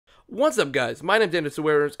What's up, guys? My name's Andrew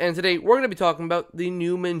Saweras, and today we're going to be talking about the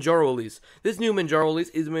new Manjaro release. This new Manjaro release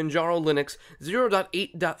is Manjaro Linux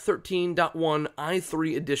 0.8.13.1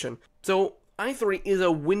 i3 edition. So, i3 is a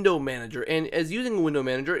window manager, and as using a window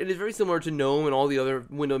manager, it is very similar to GNOME and all the other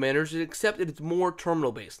window managers, except that it's more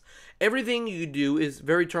terminal-based. Everything you do is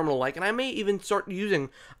very terminal-like, and I may even start using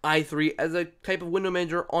i3 as a type of window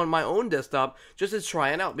manager on my own desktop, just to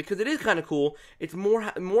try it out, because it is kind of cool. It's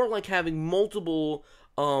more like having multiple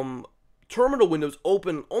terminal windows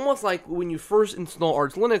open, almost like when you first install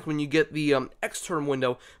Arch Linux, when you get the Xterm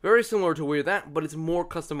window, very similar to where that, but it's more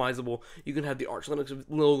customizable. You can have the Arch Linux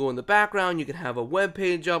logo in the background, you can have a web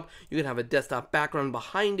page up, you can have a desktop background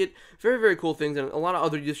behind it. Very, very cool things, and a lot of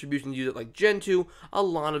other distributions use it, like Gentoo. A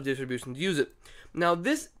lot of distributions use it. Now,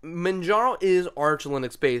 this Manjaro is Arch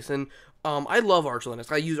Linux based, and I love Arch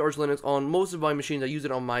Linux. I use Arch Linux on most of my machines. I use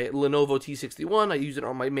it on my Lenovo T61. I use it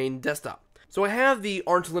on my main desktop. So I have the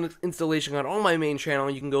Arch Linux installation guide on my main channel,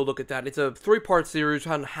 and you can go look at that. It's a 3-part series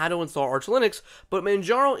on how to install Arch Linux, but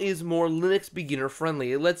Manjaro is more Linux beginner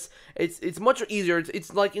friendly. It's much easier.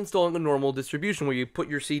 It's like installing a normal distribution where you put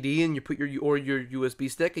your CD and you put your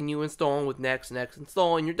USB stick and you install with next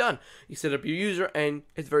install, and you're done. You set up your user, and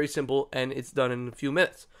it's very simple, and it's done in a few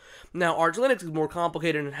minutes. Now, Arch Linux is more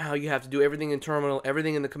complicated in how you have to do everything in terminal,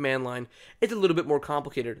 everything in the command line. It's a little bit more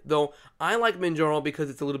complicated, though I like Manjaro because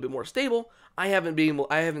it's a little bit more stable. I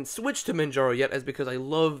haven't switched to Manjaro yet, as because I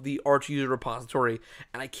love the Arch user repository,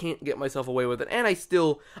 and I can't get myself away with it. And I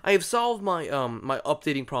have solved my my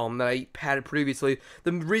updating problem that I had previously.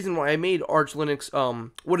 The reason why I made Arch Linux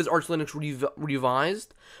what is Arch Linux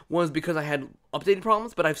revised was because I had updating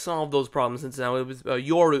problems, but I've solved those problems since now it was a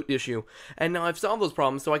your root issue, and now I've solved those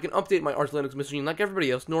problems, so I can update my Arch Linux machine like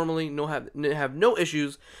everybody else normally. Have no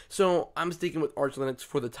issues. So I'm sticking with Arch Linux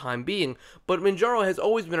for the time being. But Manjaro has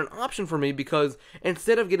always been an option for me because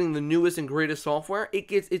instead of getting the newest and greatest software,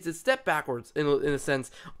 it's a step backwards in a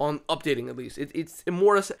sense on updating. At least it's a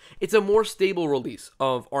more stable release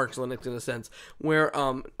of Arch Linux in a sense, where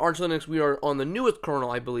Arch Linux, we are on the newest kernel,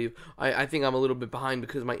 I believe. I think I'm a little bit behind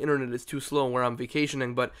because my internet is too slow where I'm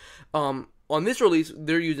vacationing, but on this release,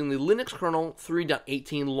 they're using the Linux kernel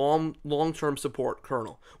 3.18 long-term support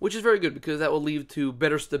kernel, which is very good because that will lead to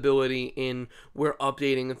better stability in where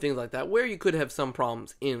updating and things like that, where you could have some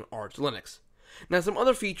problems in Arch Linux. Now, some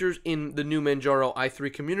other features in the new Manjaro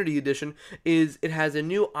i3 Community Edition is it has a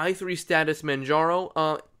new i3 status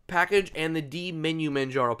Manjaro package and the D-menu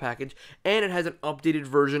Manjaro package, and it has an updated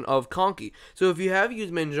version of Conky. So if you have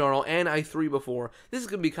used Manjaro and i3 before, this is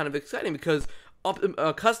going to be kind of exciting because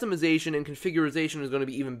customization and configuration is going to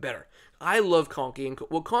be even better. I love Conky, and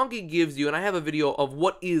what Conky gives you, and I have a video of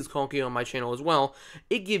what is Conky on my channel as well,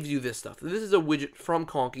 it gives you this stuff. This is a widget from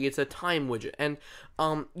Conky. It's a time widget, and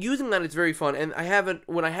using that, it's very fun. And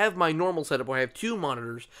when I have my normal setup where I have 2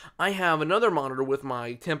 monitors, I have another monitor with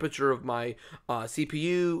my temperature of my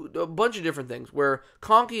CPU, a bunch of different things, where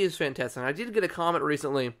Conky is fantastic. And I did get a comment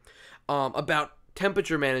recently about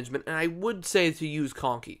temperature management, and I would say to use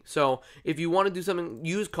Conky. So if you want to do something,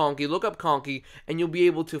 use Conky, look up Conky, and you'll be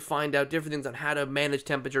able to find out different things on how to manage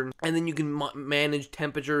temperature, and then you can manage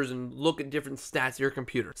temperatures and look at different stats of your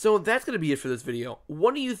computer. So that's going to be it for this video.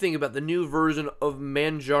 What do you think about the new version of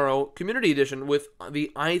Manjaro Community Edition with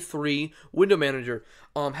the i3 window manager?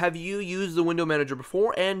 Have you used the window manager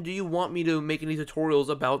before, and do you want me to make any tutorials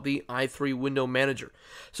about the i3 window manager?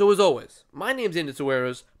 So as always, my name's Andrew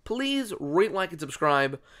Saweras. Please rate, like, and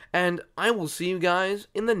subscribe, and I will see you guys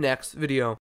in the next video.